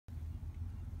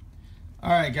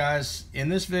Alright guys, in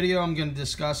this video I'm going to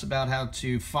discuss about how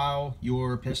to file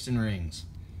your piston rings.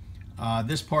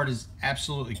 This part is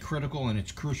absolutely critical and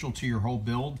it's crucial to your whole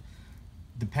build,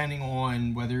 depending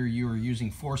on whether you are using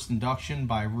forced induction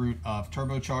by route of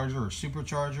turbocharger or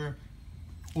supercharger,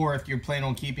 or if you're planning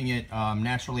on keeping it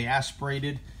naturally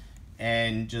aspirated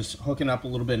and just hooking up a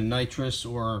little bit of nitrous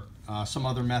or some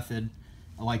other method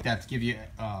like that to give you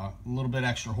a little bit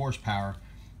extra horsepower.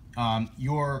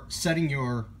 You're setting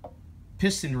your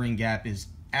piston ring gap is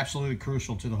absolutely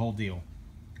crucial to the whole deal.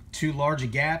 Too large a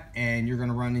gap and you're going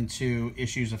to run into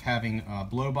issues of having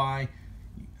blow by.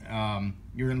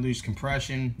 You're going to lose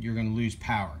compression, you're going to lose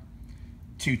power.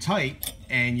 Too tight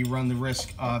and you run the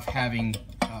risk of having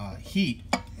heat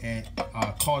and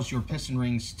cause your piston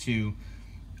rings to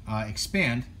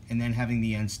expand and then having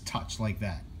the ends touch like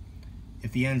that.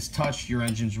 If the ends touch, your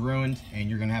engine's ruined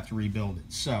and you're going to have to rebuild it.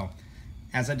 So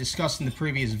as I discussed in the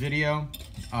previous video,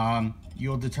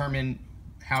 you'll determine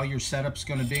how your setup's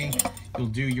going to be. You'll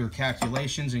do your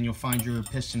calculations and you'll find your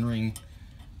piston ring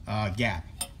gap.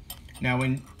 Now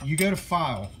when you go to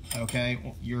file, okay,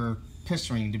 your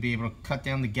piston ring to be able to cut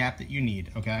down the gap that you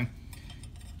need, okay,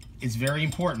 it's very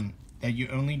important that you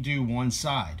only do one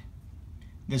side.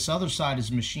 This other side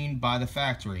is machined by the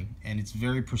factory and it's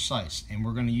very precise, and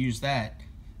we're going to use that.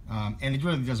 And it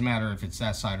really doesn't matter if it's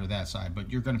that side or that side, but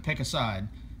you're going to pick a side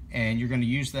and you're going to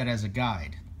use that as a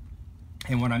guide.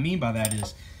 And what I mean by that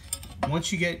is,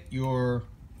 once you get your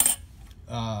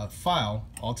file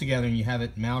all together and you have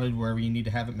it mounted wherever you need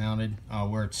to have it mounted,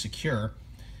 where it's secure,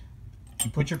 you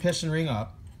put your piston ring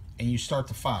up and you start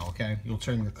the file, okay? You'll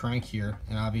turn your crank here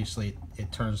and obviously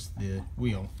it turns the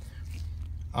wheel.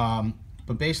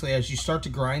 But basically as you start to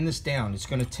grind this down, it's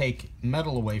going to take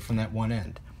metal away from that one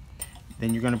end.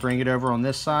 Then you're going to bring it over on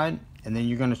this side and then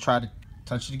you're going to try to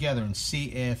touch it together and see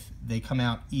if they come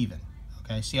out even.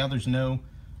 Okay, see how there's no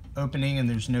opening and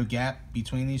there's no gap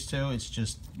between these two? It's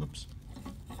just, whoops,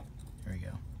 there we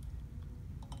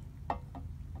go.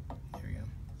 There we go.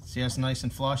 See how it's nice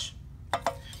and flush?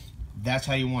 That's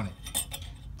how you want it.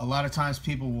 A lot of times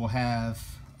people will have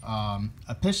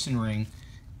a piston ring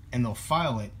and they'll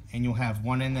file it and you'll have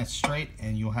one end that's straight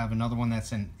and you'll have another one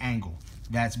that's an angle.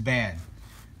 That's bad.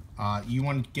 You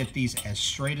want to get these as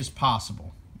straight as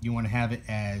possible. You want to have it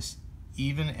as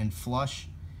even and flush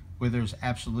where there's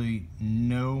absolutely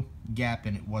no gap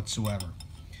in it whatsoever.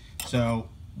 So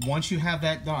once you have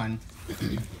that done,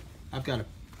 I've got a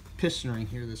piston ring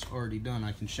here that's already done.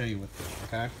 I can show you with this,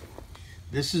 okay?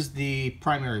 This is the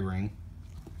primary ring.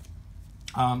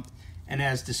 And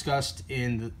as discussed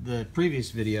in the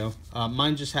previous video,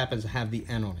 mine just happens to have the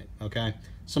N on it, okay?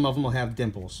 Some of them will have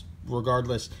dimples.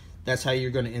 Regardless, that's how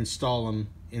you're going to install them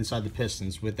inside the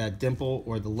pistons, with that dimple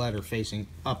or the letter facing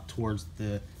up towards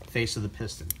the face of the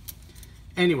piston.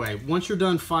 Anyway, once you're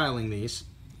done filing these,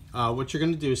 what you're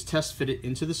going to do is test fit it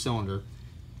into the cylinder.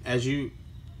 As you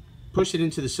push it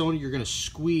into the cylinder, you're going to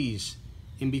squeeze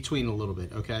in between a little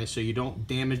bit, okay, so you don't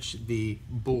damage the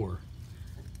bore.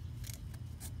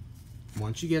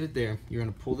 Once you get it there, you're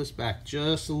going to pull this back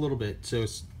just a little bit so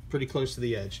it's pretty close to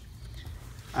the edge.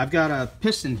 I've got a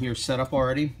piston here set up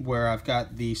already where I've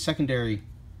got the secondary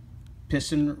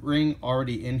piston ring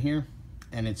already in here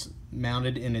and it's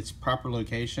mounted in its proper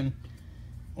location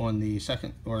on the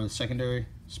secondary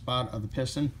spot of the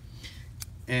piston.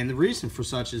 And the reason for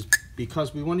such is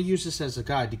because we want to use this as a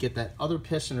guide to get that other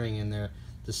piston ring in there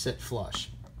to sit flush.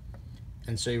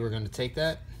 And so we're going to take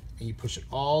that and you push it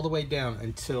all the way down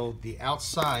until the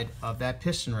outside of that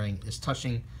piston ring is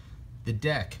touching the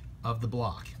deck of the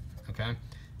block, okay?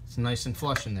 It's nice and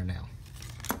flush in there now.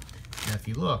 Now if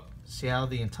you look, see how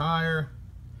the entire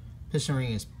piston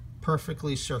ring is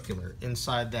perfectly circular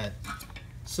inside that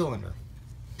cylinder.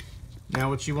 Now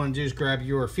what you want to do is grab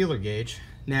your feeler gauge.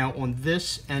 Now on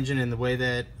this engine, and the way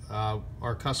that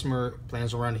our customer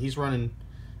plans on running, he's running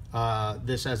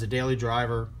this as a daily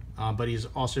driver, but he's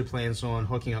also plans on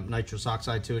hooking up nitrous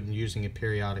oxide to it and using it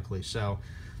periodically. So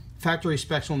factory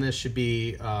specs on this should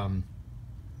be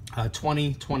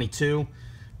 20, 22,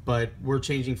 but we're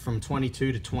changing from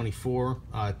 22 to 24,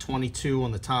 22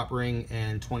 on the top ring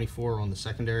and 24 on the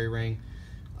secondary ring.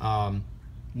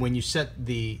 When you set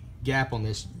the gap on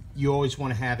this, you always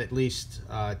want to have at least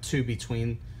 2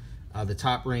 between the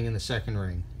top ring and the second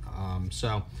ring.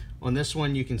 So on this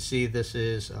one you can see this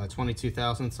is 22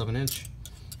 thousandths of an inch,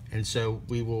 and so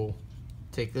we will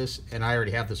take this, and I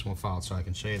already have this one filed so I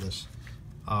can show you this.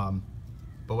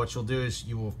 But what you'll do is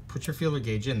you will put your feeler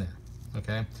gauge in there,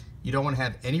 okay? You don't want to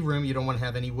have any room, you don't want to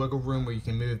have any wiggle room where you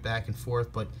can move back and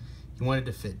forth, but you want it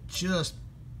to fit just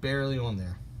barely on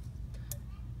there.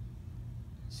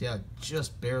 See how it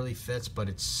just barely fits, but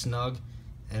it's snug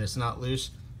and it's not loose?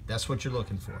 That's what you're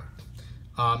looking for.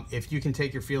 If you can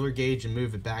take your feeler gauge and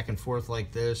move it back and forth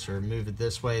like this, or move it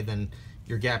this way, then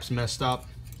your gap's messed up,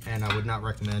 and I would not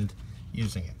recommend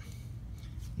using it.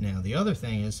 Now the other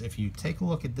thing is, if you take a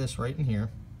look at this right in here,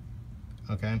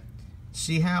 okay,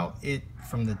 see how it,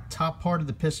 from the top part of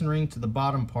the piston ring to the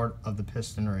bottom part of the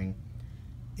piston ring,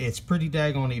 it's pretty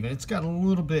daggone even. It's got a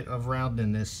little bit of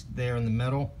roundness there in the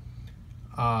middle,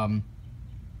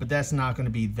 but that's not going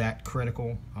to be that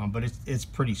critical, but it's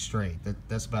pretty straight.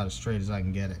 That's about as straight as I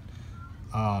can get it.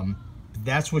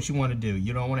 That's what you want to do.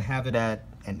 You don't want to have it at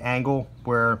an angle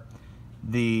where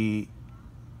the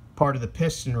part of the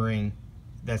piston ring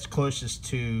that's closest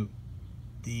to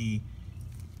the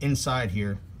inside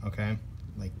here, okay,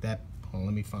 like that. Hold on,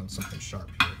 let me find something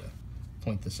sharp here to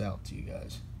point this out to you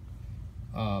guys.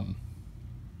 Well,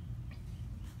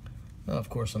 of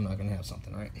course I'm not going to have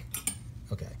something, right?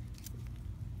 Okay.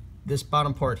 This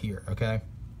bottom part here, okay?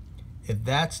 If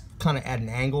that's kind of at an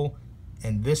angle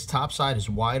and this top side is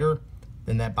wider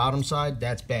than that bottom side,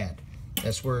 that's bad.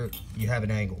 That's where you have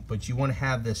an angle. But you want to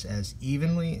have this as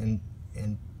evenly and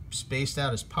spaced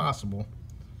out as possible,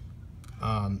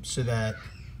 so that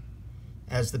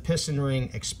as the piston ring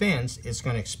expands, it's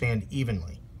going to expand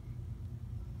evenly.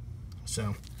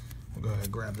 So we'll go ahead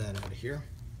and grab that out of here.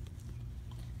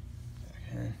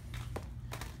 Okay.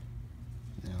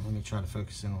 Now let me try to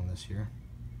focus in on this here.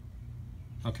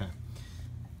 Okay.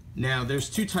 Now there's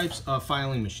two types of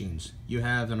filing machines. You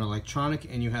have an electronic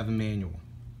and you have a manual.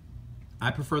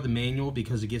 I prefer the manual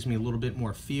because it gives me a little bit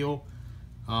more feel.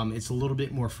 It's a little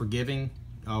bit more forgiving,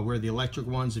 where the electric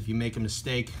ones, if you make a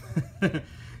mistake,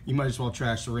 you might as well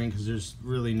trash the ring because there's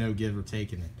really no give or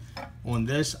take in it. On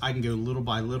this, I can go little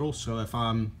by little, so if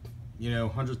I'm, you know,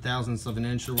 100,000ths of an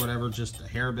inch or whatever, just a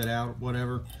hair bit out,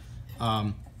 whatever,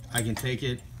 I can take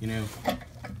it, you know,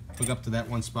 hook up to that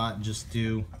one spot and just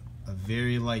do a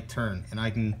very light turn. And I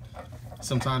can,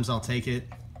 sometimes I'll take it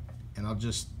and I'll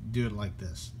just do it like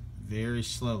this, very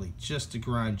slowly, just to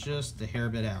grind just a hair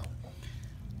bit out,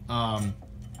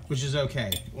 which is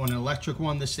okay. On an electric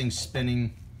one, this thing's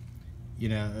spinning, you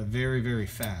know, very, very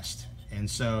fast. And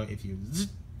so if you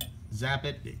zap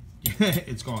it,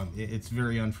 it's gone. It's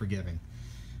very unforgiving.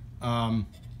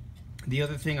 The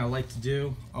other thing I like to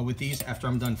do with these after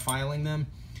I'm done filing them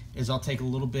is I'll take a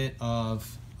little bit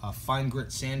of fine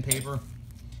grit sandpaper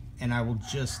and I will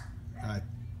just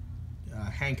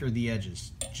hanker the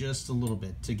edges just a little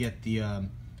bit to get the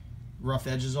rough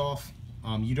edges off.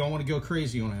 You don't want to go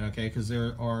crazy on it, okay, because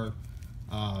there are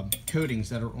coatings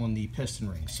that are on the piston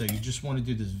ring, so you just want to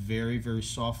do this very, very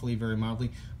softly, very mildly,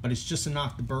 but it's just to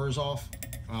knock the burrs off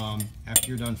after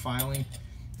you're done filing,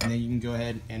 and then you can go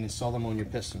ahead and install them on your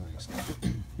piston rings.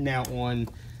 Now on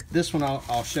this one,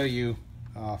 I'll show you,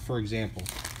 for example,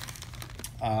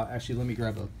 actually let me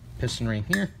grab a piston ring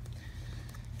here,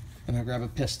 and I'll grab a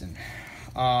piston.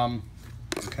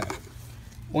 Okay,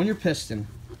 on your piston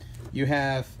you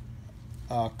have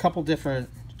a couple different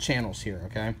channels here,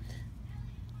 okay?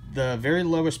 The very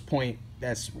lowest point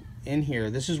that's in here,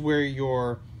 this is where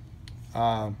your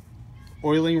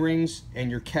oiling rings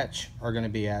and your catch are going to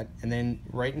be at, and then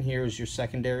right in here is your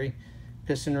secondary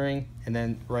piston ring, and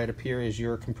then right up here is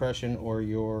your compression or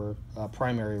your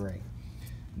primary ring.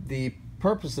 The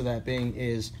purpose of that being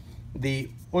is the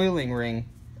oiling ring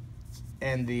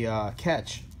and the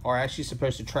catch are actually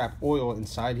supposed to trap oil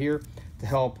inside here to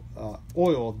help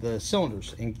oil the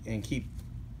cylinders and keep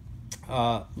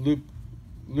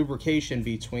lubrication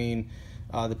between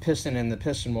the piston and the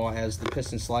piston wall as the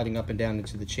piston sliding up and down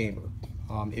into the chamber.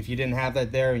 If you didn't have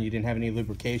that there and you didn't have any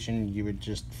lubrication, you would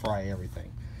just fry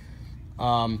everything.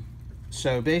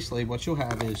 So basically what you'll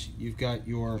have is you've got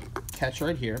your catch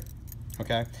right here,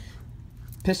 okay?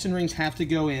 Piston rings have to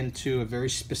go into a very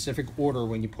specific order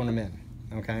when you put them in,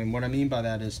 okay? And what I mean by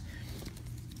that is,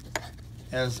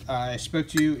 as I spoke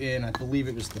to you in, I believe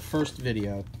it was the first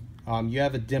video, you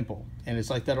have a dimple, and it's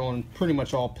like that on pretty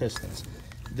much all pistons.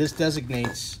 This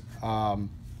designates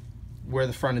where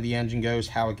the front of the engine goes,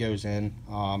 how it goes in,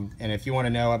 and if you want to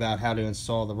know about how to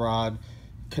install the rod,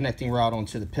 connecting rod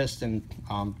onto the piston,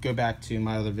 go back to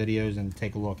my other videos and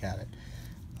take a look at it.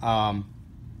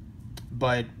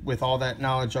 But with all that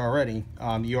knowledge already,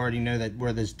 you already know that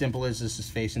where this dimple is, this is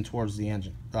facing towards the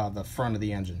engine, the front of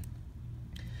the engine.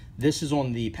 This is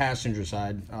on the passenger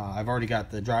side. I've already got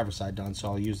the driver's side done, so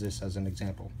I'll use this as an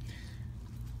example.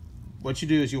 What you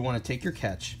do is you want to take your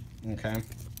catch, okay?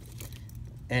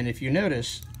 And if you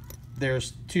notice,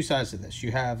 there's two sides to this.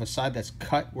 You have a side that's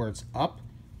cut where it's up,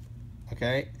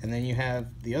 okay? And then you have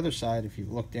the other side, if you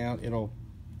look down, it'll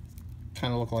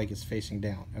kind of look like it's facing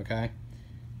down, okay?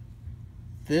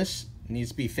 this needs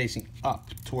to be facing up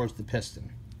towards the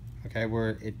piston, okay,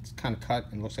 where it's kind of cut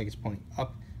and looks like it's pointing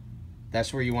up.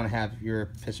 That's where you want to have your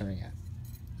piston ring at.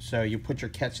 So you put your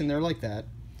catch in there like that.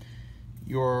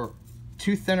 Your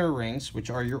two thinner rings, which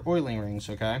are your oiling rings,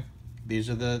 okay, these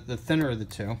are the thinner of the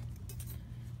two,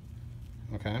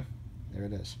 okay, there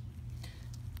it is.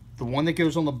 The one that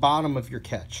goes on the bottom of your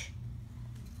catch,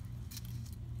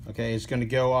 okay, is going to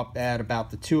go up at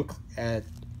about at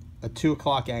a 2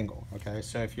 o'clock angle, okay.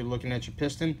 So if you're looking at your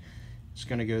piston, it's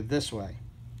going to go this way.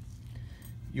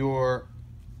 Your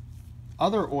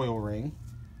other oil ring,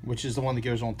 which is the one that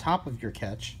goes on top of your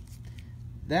catch,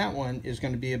 that one is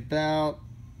going to be about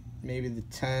maybe the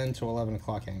 10 to 11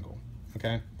 o'clock angle,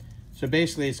 okay. So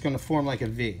basically it's going to form like a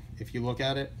V. If you look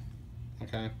at it,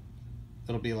 okay,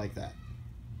 it'll be like that.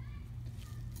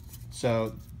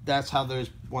 So that's how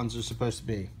those ones are supposed to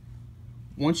be.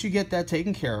 Once you get that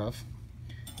taken care of,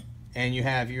 and you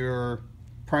have your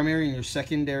primary and your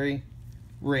secondary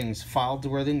rings filed to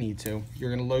where they need to, you're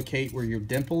going to locate where your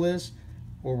dimple is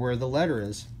or where the letter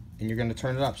is, and you're going to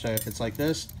turn it up. So if it's like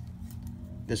this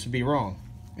would be wrong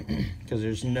because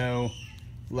there's no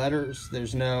letters,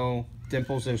 there's no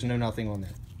dimples, there's no nothing on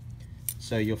there.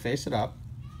 So you'll face it up.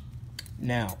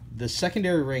 Now the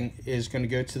secondary ring is going to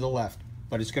go to the left,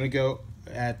 but it's going to go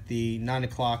at the 9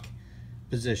 o'clock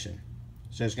position.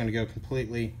 So it's going to go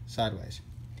completely sideways.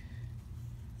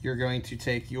 You're going to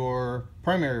take your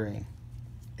primary ring,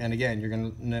 and again, you're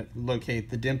going to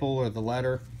locate the dimple or the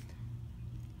letter,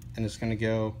 and it's going to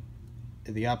go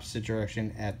in the opposite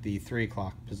direction at the 3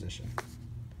 o'clock position.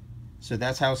 So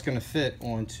that's how it's going to fit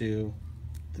onto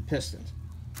the piston.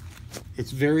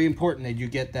 It's very important that you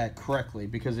get that correctly,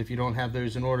 because if you don't have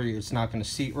those in order, it's not going to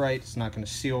seat right, it's not going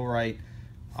to seal right,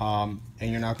 and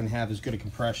you're not going to have as good a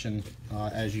compression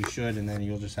as you should, and then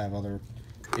you'll just have other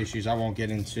issues I won't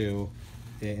get into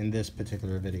in this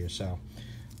particular video. So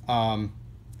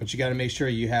but you got to make sure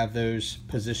you have those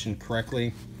positioned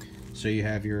correctly. So you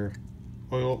have your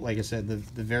oil, like I said,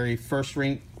 the very first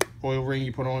oil ring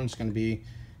you put on is going to be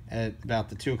at about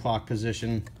the 2 o'clock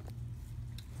position,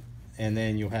 and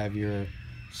then you'll have your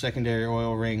secondary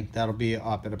oil ring that'll be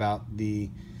up at about the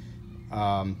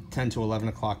 10 to 11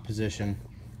 o'clock position,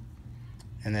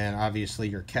 and then obviously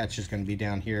your catch is going to be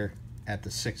down here at the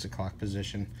 6 o'clock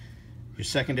position, your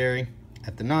secondary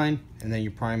at the 9, and then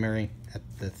your primary at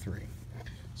the 3.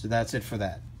 So that's it for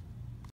that.